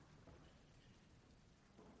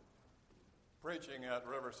Preaching at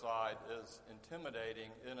Riverside is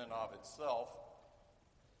intimidating in and of itself,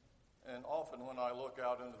 and often when I look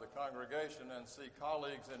out into the congregation and see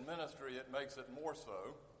colleagues in ministry, it makes it more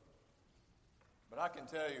so. But I can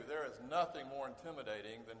tell you there is nothing more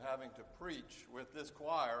intimidating than having to preach with this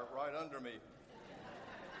choir right under me.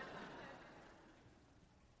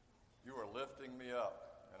 You are lifting me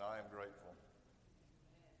up, and I am grateful.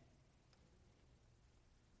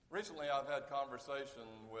 Recently, I've had conversation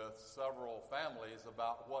with several families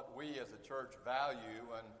about what we as a church value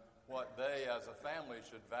and what they as a family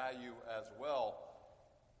should value as well.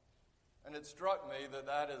 And it struck me that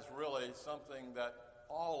that is really something that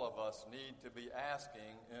all of us need to be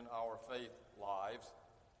asking in our faith lives.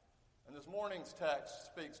 And this morning's text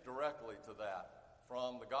speaks directly to that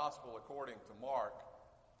from the Gospel according to Mark,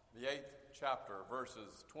 the 8th chapter,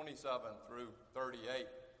 verses 27 through 38.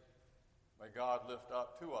 May God lift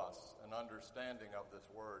up to us an understanding of this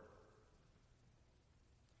word.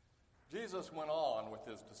 Jesus went on with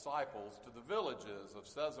his disciples to the villages of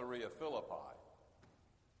Caesarea Philippi.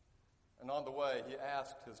 And on the way, he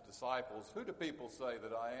asked his disciples, "Who do people say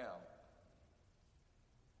that I am?"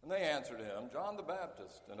 And they answered him, "John the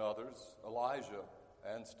Baptist, and others, Elijah,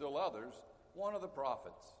 and still others, one of the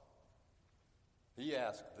prophets." He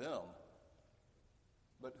asked them,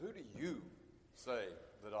 "But who do you say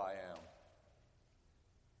that I am?"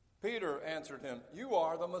 Peter answered him, "You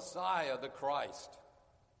are the Messiah, the Christ."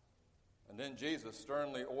 And then Jesus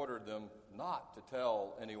sternly ordered them not to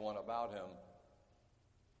tell anyone about him.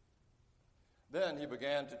 Then he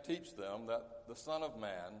began to teach them that the Son of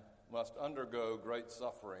Man must undergo great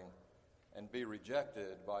suffering and be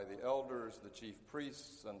rejected by the elders, the chief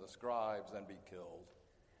priests, and the scribes, and be killed.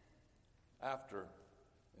 After,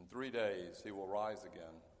 in 3 days, he will rise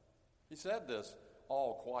again. He said this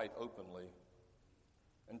all quite openly.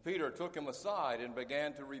 And Peter took him aside and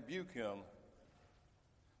began to rebuke him.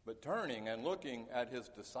 But turning and looking at his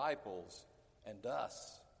disciples, and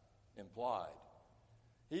us, implied,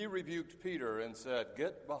 he rebuked Peter and said,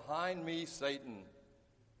 "Get behind me, Satan,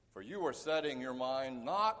 for you are setting your mind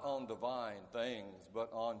not on divine things,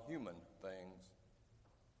 but on human things."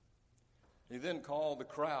 He then called the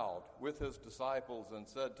crowd with his disciples and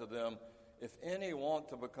said to them, "If any want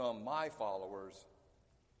to become my followers,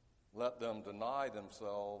 let them deny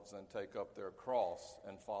themselves and take up their cross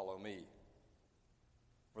and follow me.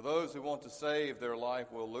 For those who want to save their life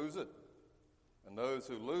will lose it, and those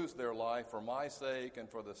who lose their life for my sake and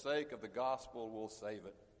for the sake of the gospel will save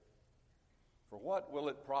it. For what will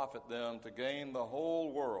it profit them to gain the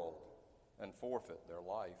whole world and forfeit their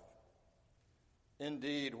life?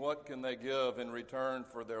 Indeed, what can they give in return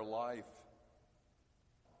for their life?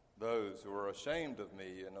 Those who are ashamed of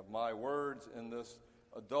me and of my words in this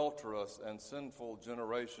adulterous and sinful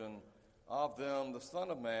generation, of them the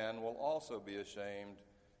Son of Man will also be ashamed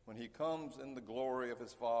when he comes in the glory of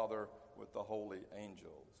his Father with the holy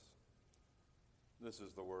angels." This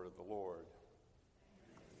is the word of the Lord.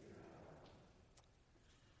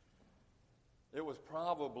 It was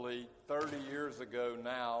probably 30 years ago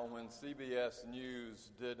now when CBS News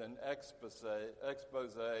did an expose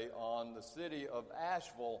on the city of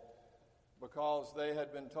Asheville, because they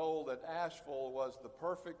had been told that Asheville was the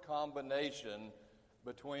perfect combination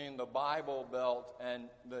between the Bible Belt and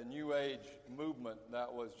the New Age movement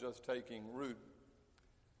that was just taking root.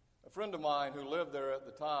 A friend of mine who lived there at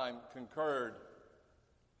the time concurred.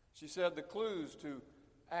 She said the clues to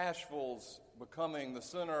Asheville's becoming the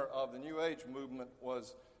center of the New Age movement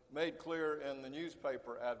was made clear in the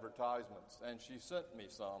newspaper advertisements, and she sent me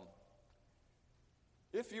some.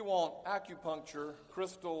 If you want acupuncture,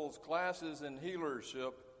 crystals, classes in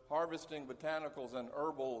healership, harvesting botanicals and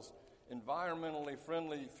herbals, environmentally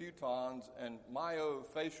friendly futons, and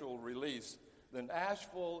myofascial release, then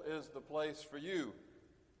Asheville is the place for you.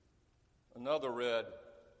 Another read,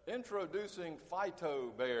 "Introducing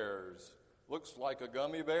Phyto Bears. Looks like a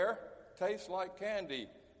gummy bear, tastes like candy,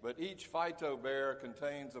 but each Phyto Bear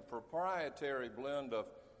contains a proprietary blend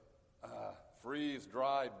of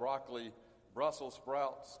freeze-dried broccoli, Brussels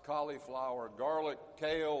sprouts, cauliflower, garlic,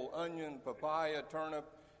 kale, onion, papaya,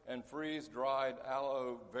 turnip, and freeze-dried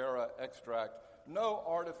aloe vera extract. No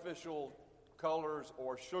artificial colors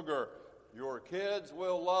or sugar. Your kids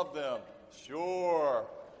will love them, sure."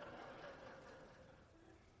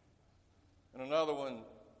 And another one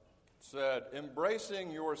said,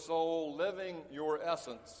 "Embracing your soul, living your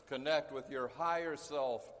essence, connect with your higher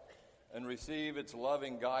self and receive its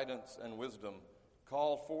loving guidance and wisdom.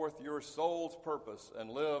 Call forth your soul's purpose and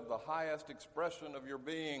live the highest expression of your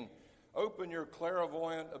being. Open your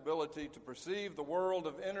clairvoyant ability to perceive the world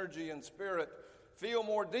of energy and spirit. feel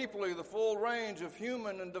more deeply the full range of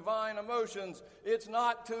human and divine emotions, it's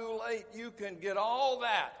not too late. You can get all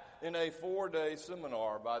that in a 4-day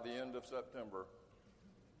seminar by the end of September.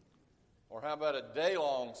 Or how about a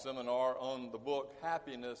day-long seminar on the book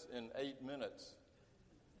Happiness in 8 Minutes?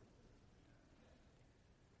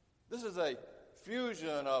 This is a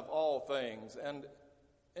fusion of all things, and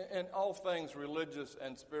all things religious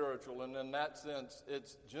and spiritual, and in that sense,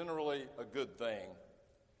 it's generally a good thing.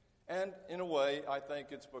 And in a way, I think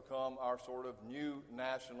it's become our sort of new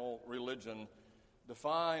national religion,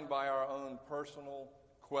 defined by our own personal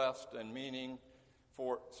quest and meaning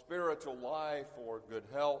for spiritual life, for good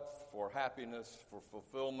health, for happiness, for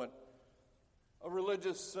fulfillment, a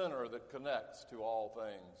religious center that connects to all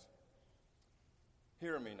things.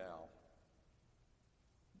 Hear me now.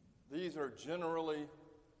 These are generally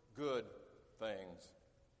good things.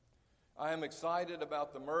 I am excited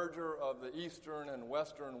about the merger of the Eastern and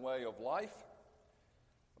Western way of life,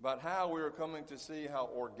 about how we are coming to see how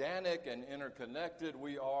organic and interconnected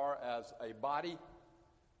we are as a body,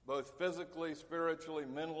 both physically, spiritually,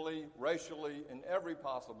 mentally, racially, in every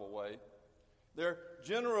possible way. They're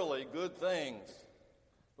generally good things,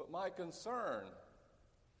 but my concern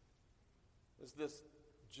is this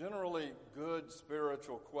generally good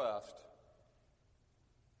spiritual quest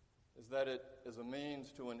is that it is a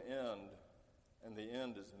means to an end, and the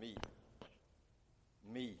end is me.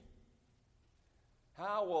 Me.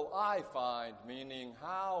 How will I find meaning?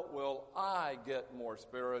 How will I get more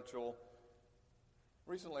spiritual?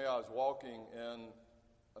 Recently I was walking in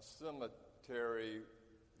a cemetery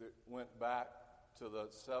that went back to the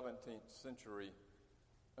 17th century,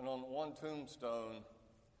 and on one tombstone,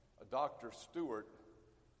 a Dr. Stewart,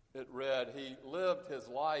 it read, he lived his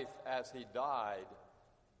life as he died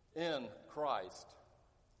in Christ.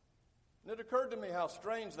 And it occurred to me how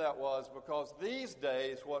strange that was, because these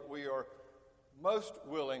days what we are most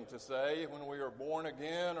willing to say when we are born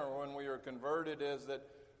again or when we are converted is that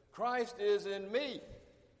Christ is in me.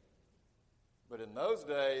 But in those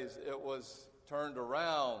days it was turned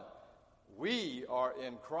around. We are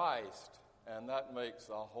in Christ, and that makes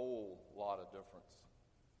a whole lot of difference.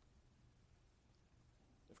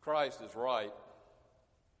 If Christ is right,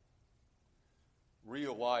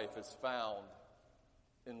 real life is found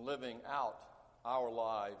in living out our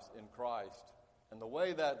lives in Christ. And the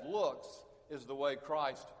way that looks is the way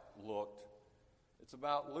Christ looked. It's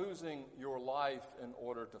about losing your life in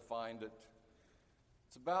order to find it.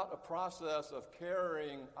 It's about a process of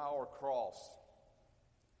carrying our cross,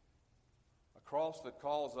 a cross that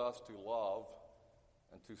calls us to love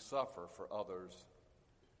and to suffer for others,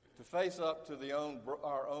 to face up to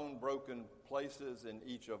our own broken places in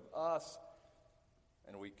each of us.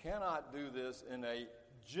 And we cannot do this in a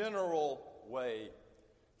general way.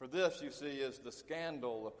 For this, you see, is the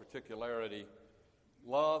scandal of particularity.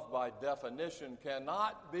 Love, by definition,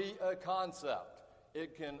 cannot be a concept.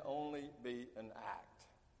 It can only be an act.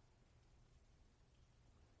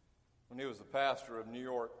 When he was the pastor of New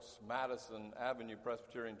York's Madison Avenue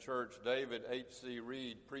Presbyterian Church, David H.C.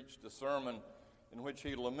 Reed preached a sermon in which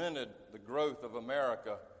he lamented the growth of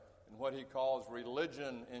America and what he calls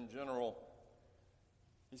religion in general.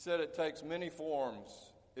 He said it takes many forms.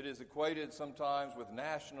 It is equated sometimes with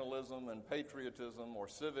nationalism and patriotism or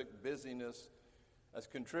civic busyness as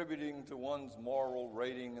contributing to one's moral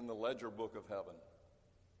rating in the ledger book of heaven.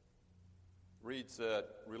 Reed said,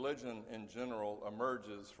 religion in general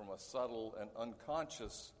emerges from a subtle and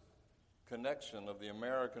unconscious connection of the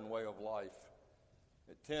American way of life.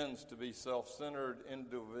 It tends to be self-centered,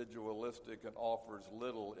 individualistic, and offers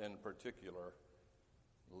little in particular.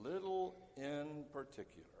 Little in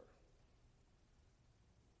particular.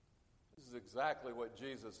 This is exactly what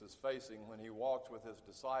Jesus is facing when he walked with his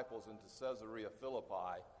disciples into Caesarea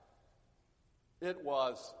Philippi. It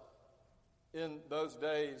was, in those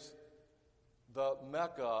days, the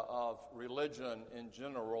Mecca of religion in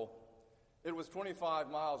general. It was 25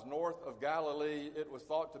 miles north of Galilee. It was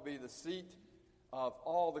thought to be the seat of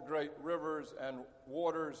all the great rivers and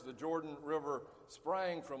waters. The Jordan River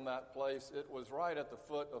sprang from that place. It was right at the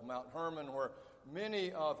foot of Mount Hermon, where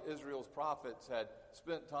many of Israel's prophets had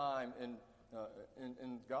spent time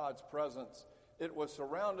in God's presence. It was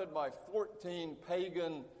surrounded by 14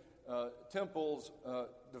 pagan temples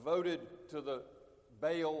devoted to the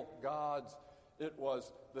Baal gods. It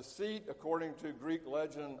was the seat, according to Greek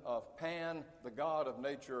legend, of Pan, the god of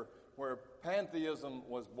nature, where pantheism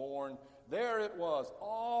was born. There it was,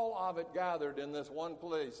 all of it gathered in this one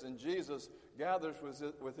place. And Jesus gathers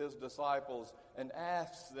with his disciples and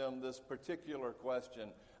asks them this particular question.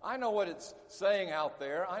 I know what it's saying out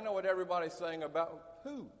there. I know what everybody's saying about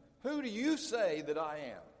who. Who do you say that I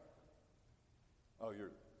am? Oh,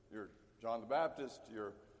 you're John the Baptist,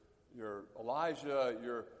 you're Elijah,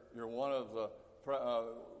 you're one of the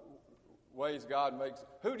ways God makes.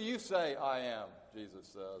 Who do you say I am? Jesus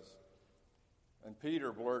says. And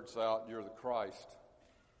Peter blurts out, you're the Christ.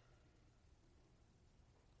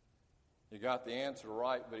 He got the answer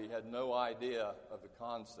right, but he had no idea of the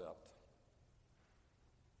concept.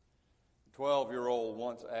 The 12-year-old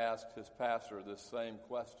once asked his pastor this same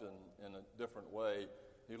question in a different way.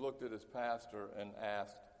 He looked at his pastor and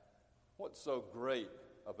asked, "What's so great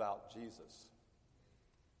about Jesus?"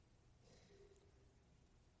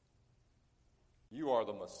 "You are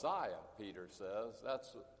the Messiah," Peter says.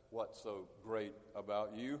 "That's what's so great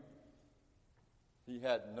about you." He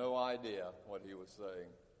had no idea what he was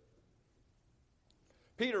saying.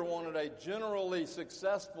 Peter wanted a generally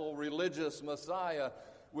successful religious Messiah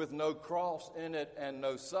with no cross in it and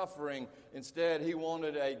no suffering. Instead, he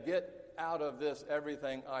wanted a get out of this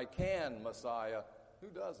everything I can Messiah. Who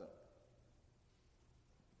doesn't?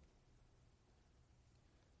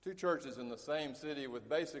 Two churches in the same city with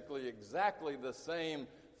basically exactly the same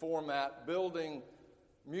format, building,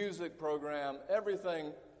 music program,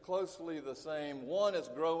 everything closely the same. One is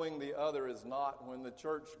growing, the other is not. When the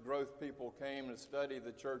church growth people came to study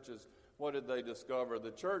the churches, what did they discover?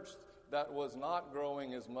 The church that was not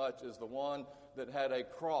growing as much as the one that had a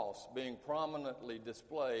cross being prominently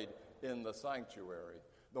displayed in the sanctuary.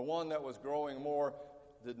 The one that was growing more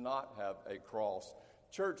did not have a cross.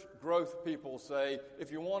 Church growth people say,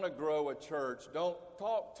 if you want to grow a church, don't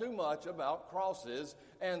talk too much about crosses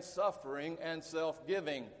and suffering and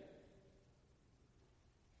self-giving.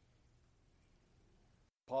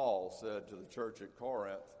 Paul said to the church at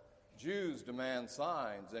Corinth, Jews demand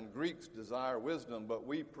signs and Greeks desire wisdom, but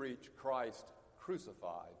we preach Christ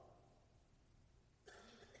crucified.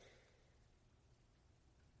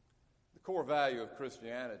 The core value of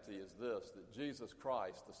Christianity is this, that Jesus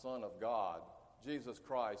Christ, the Son of God, Jesus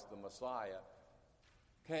Christ, the Messiah,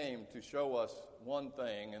 came to show us one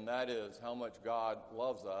thing, and that is how much God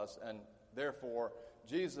loves us, and therefore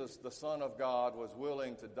Jesus, the Son of God, was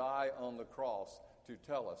willing to die on the cross to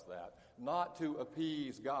tell us that, not to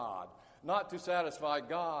appease God, not to satisfy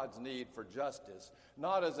God's need for justice,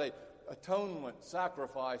 not as an atonement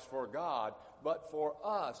sacrifice for God, but for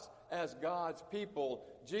us as God's people.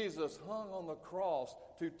 Jesus hung on the cross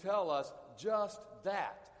to tell us just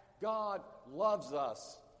that. God loves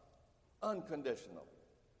us unconditionally.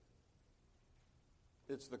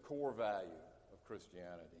 It's the core value of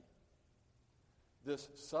Christianity. This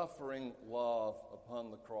suffering love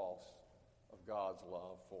upon the cross of God's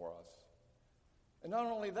love for us. And not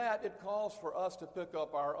only that, it calls for us to pick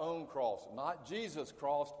up our own cross, not Jesus'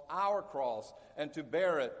 cross, our cross, and to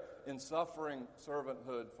bear it in suffering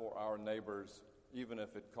servanthood for our neighbors, even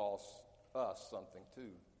if it costs us something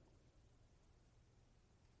too.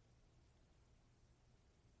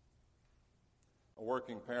 A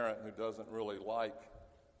working parent who doesn't really like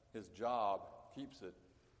his job keeps it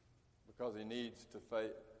because he needs to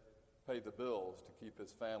pay the bills to keep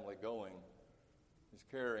his family going. He's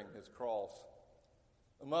carrying his cross.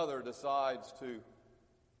 A mother decides to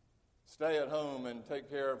stay at home and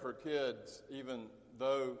take care of her kids even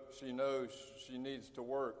though she knows she needs to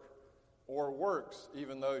work, or works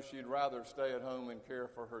even though she'd rather stay at home and care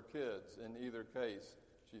for her kids. In either case,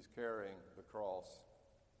 she's carrying the cross.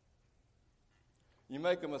 You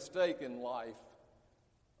make a mistake in life,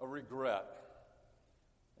 a regret,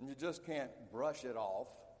 and you just can't brush it off.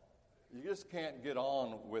 You just can't get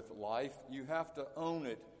on with life. You have to own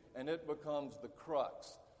it, and it becomes the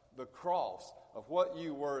crux, the cross of what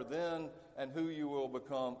you were then and who you will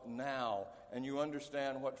become now. And you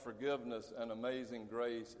understand what forgiveness and amazing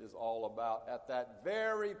grace is all about at that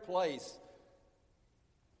very place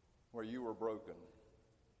where you were broken.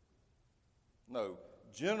 No,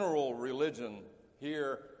 general religion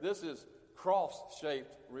here, this is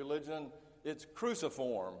cross-shaped religion. It's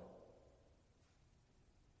cruciform.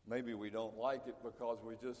 Maybe we don't like it because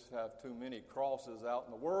we just have too many crosses out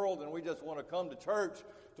in the world and we just want to come to church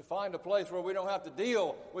to find a place where we don't have to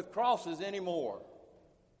deal with crosses anymore.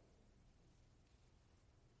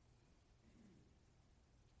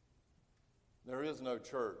 There is no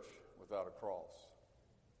church without a cross.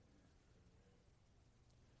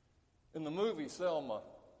 In the movie Selma,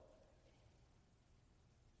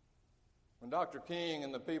 when Dr. King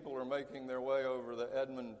and the people are making their way over the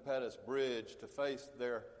Edmund Pettus Bridge to face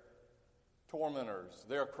their tormentors,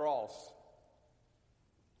 their cross,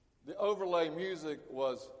 the overlay music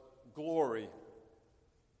was Glory.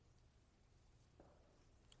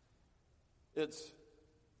 It's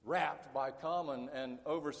rapped by Common and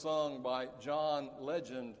oversung by John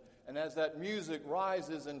Legend, And as that music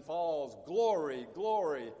rises and falls, glory,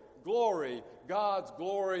 glory, glory, God's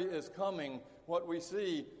glory is coming. What we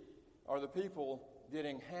see are the people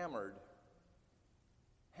getting hammered.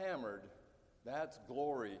 Hammered, that's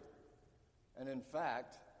glory. And in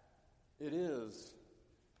fact, it is,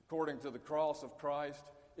 according to the cross of Christ,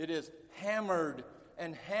 it is hammered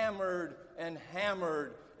and hammered and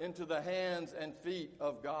hammered into the hands and feet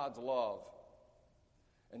of God's love.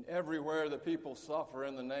 And everywhere the people suffer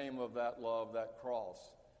in the name of that love, that cross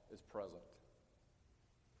is present.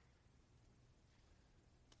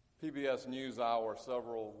 PBS NewsHour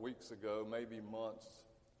several weeks ago, maybe months,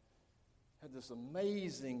 had this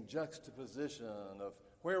amazing juxtaposition of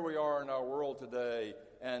where we are in our world today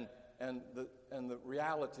and the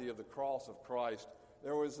reality of the cross of Christ.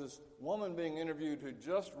 There was this woman being interviewed who'd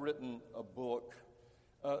just written a book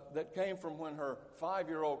that came from when her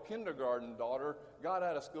 5-year-old kindergarten daughter got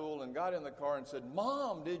out of school and got in the car and said,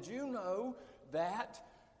 "Mom, did you know that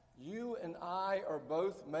you and I are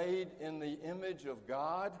both made in the image of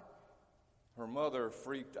God?" Her mother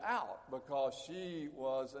freaked out because she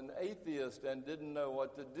was an atheist and didn't know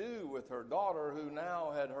what to do with her daughter who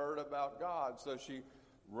now had heard about God. So she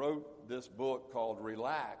wrote this book called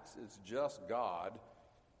Relax, It's Just God,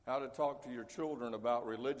 How to Talk to Your Children About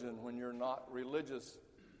Religion When You're Not Religious.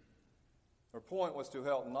 Her point was to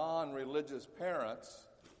help non-religious parents,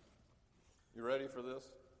 you ready for this?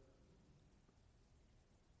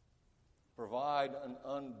 Provide an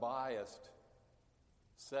unbiased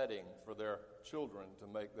setting for their children to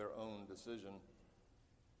make their own decision.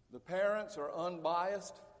 The parents are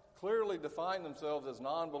unbiased, clearly define themselves as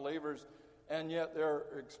non-believers, and yet they're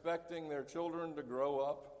expecting their children to grow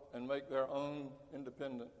up and make their own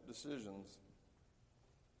independent decisions.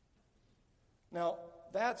 Now,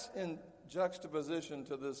 that's in juxtaposition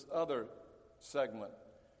to this other segment.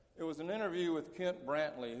 It was an interview with Kent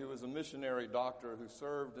Brantley, who was a missionary doctor who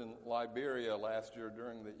served in Liberia last year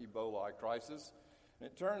during the Ebola crisis. And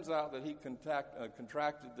it turns out that he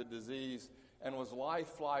contracted the disease and was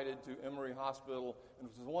life-flighted to Emory Hospital, and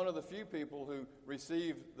was one of the few people who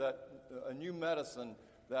received a new medicine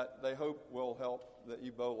that they hope will help the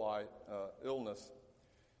Ebola illness.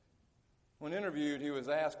 When interviewed, he was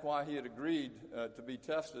asked why he had agreed to be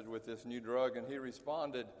tested with this new drug, and he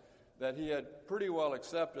responded that he had pretty well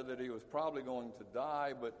accepted that he was probably going to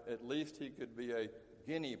die, but at least he could be a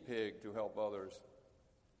guinea pig to help others.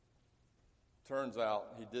 Turns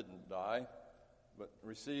out he didn't die, but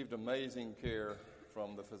received amazing care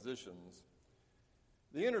from the physicians.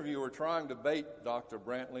 The interviewer, trying to bait Dr.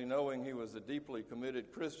 Brantley, knowing he was a deeply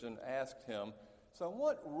committed Christian, asked him, "So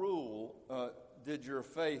what role did your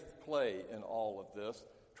faith play in all of this?"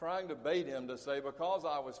 Trying to bait him to say, "Because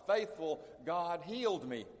I was faithful, God healed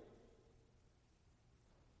me."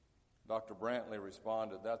 Dr. Brantley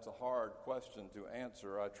responded, "That's a hard question to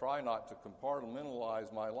answer. I try not to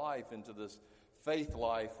compartmentalize my life into this faith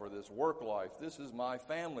life or this work life. This is my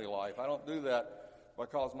family life. I don't do that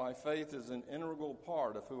because my faith is an integral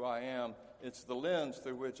part of who I am. It's the lens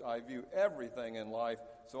through which I view everything in life,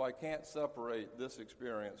 so I can't separate this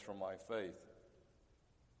experience from my faith."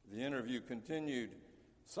 The interview continued,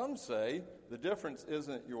 "Some say the difference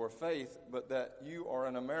isn't your faith, but that you are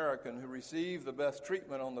an American who received the best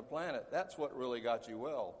treatment on the planet. That's what really got you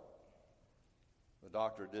well." The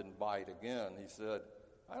doctor didn't bite again. He said,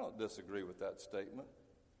 "I don't disagree with that statement.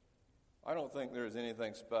 I don't think there's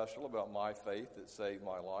anything special about my faith that saved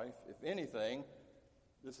my life. If anything,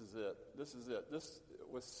 this is it. This is it. This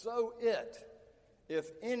was so it.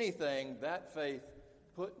 If anything, that faith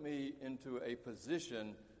put me into a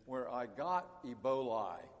position where I got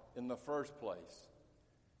Ebola in the first place.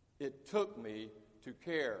 It took me to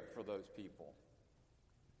care for those people.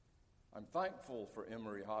 I'm thankful for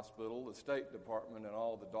Emory Hospital, the State Department, and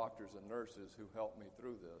all the doctors and nurses who helped me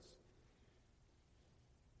through this.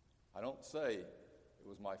 I don't say it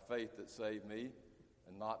was my faith that saved me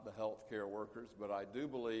and not the health care workers, but I do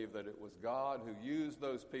believe that it was God who used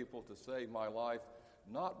those people to save my life,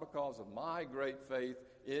 not because of my great faith.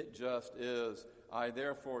 It just is. I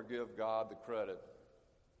therefore give God the credit."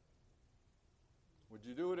 "Would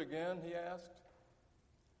you do it again?" he asked.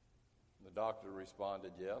 The doctor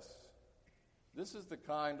responded, "Yes. This is the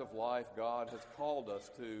kind of life God has called us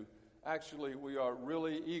to. Actually, we are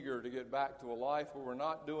really eager to get back to a life where we're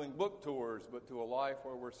not doing book tours, but to a life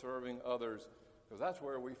where we're serving others, because that's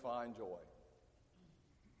where we find joy."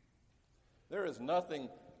 There is nothing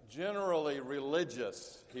generally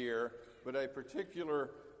religious here, but a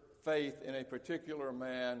particular faith in a particular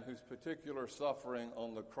man whose particular suffering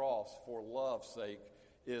on the cross for love's sake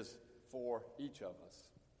is for each of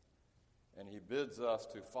us. And he bids us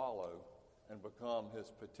to follow and become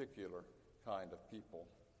his particular kind of people.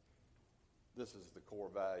 This is the core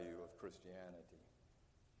value of Christianity.